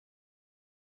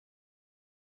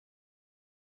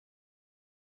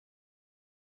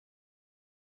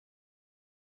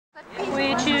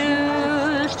We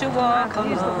choose to walk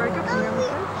alone.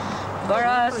 For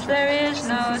us there is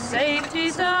no safety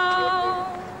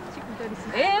zone.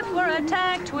 If we're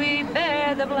attacked, we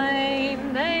bear the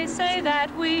blame. They say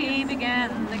that we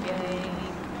began the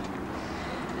game.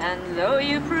 And though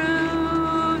you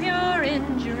prove your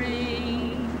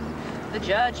injury, the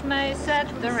judge may set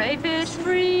the rapist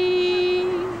free.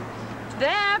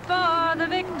 Therefore the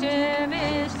victim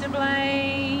is to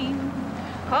blame.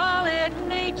 Call it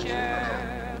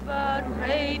nature, but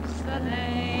rape's the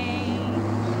name.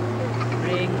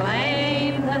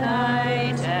 Reclaim the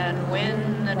night and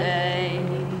win the day.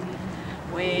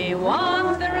 We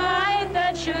want the right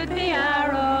that should be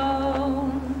our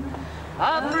own,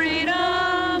 a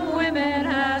freedom women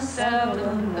have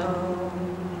seldom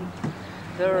known.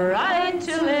 The right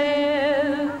to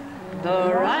live,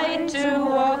 the right to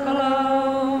walk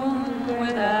alone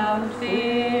without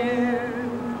fear.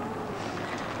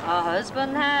 A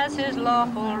husband has his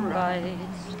lawful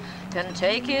rights, can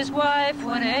take his wife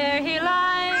whene'er he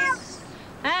likes,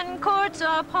 and courts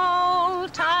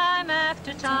uphold time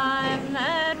after time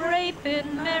that rape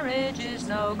in marriage is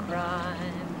no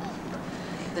crime.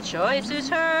 The choice is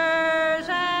hers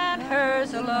and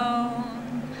hers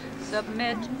alone.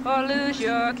 Submit or lose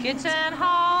your kids and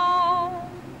home.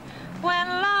 When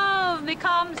love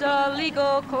becomes a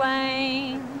legal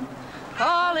claim,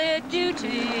 call it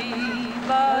duty,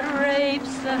 but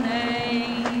rape's the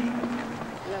name.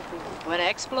 When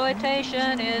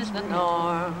exploitation is the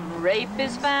norm, rape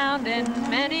is found in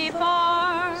many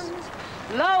forms.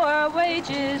 Lower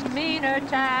wages, meaner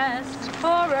tasks,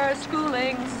 poorer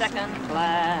schooling, second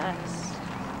class.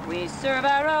 We serve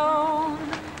our own,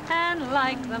 and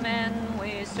like the men,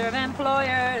 we serve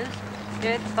employers.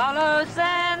 It follows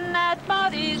then that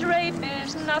bodies rape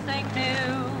is nothing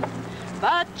new,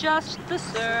 but just the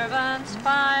servant's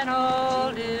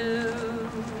final due.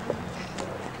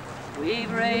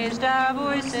 We've raised our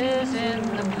voices in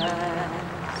the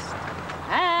past,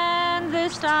 and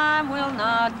this time will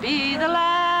not be the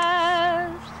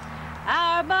last.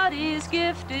 Our body's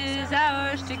gift is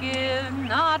ours to give,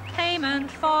 not payment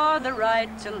for the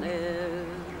right to live.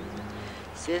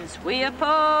 Since we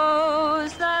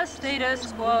oppose the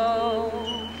status quo,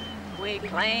 we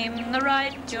claim the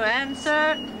right to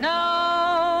answer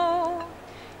no.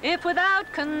 If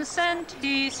without consent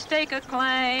he stake a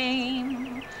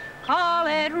claim, call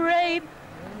it rape,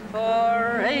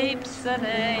 for rape's the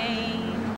name.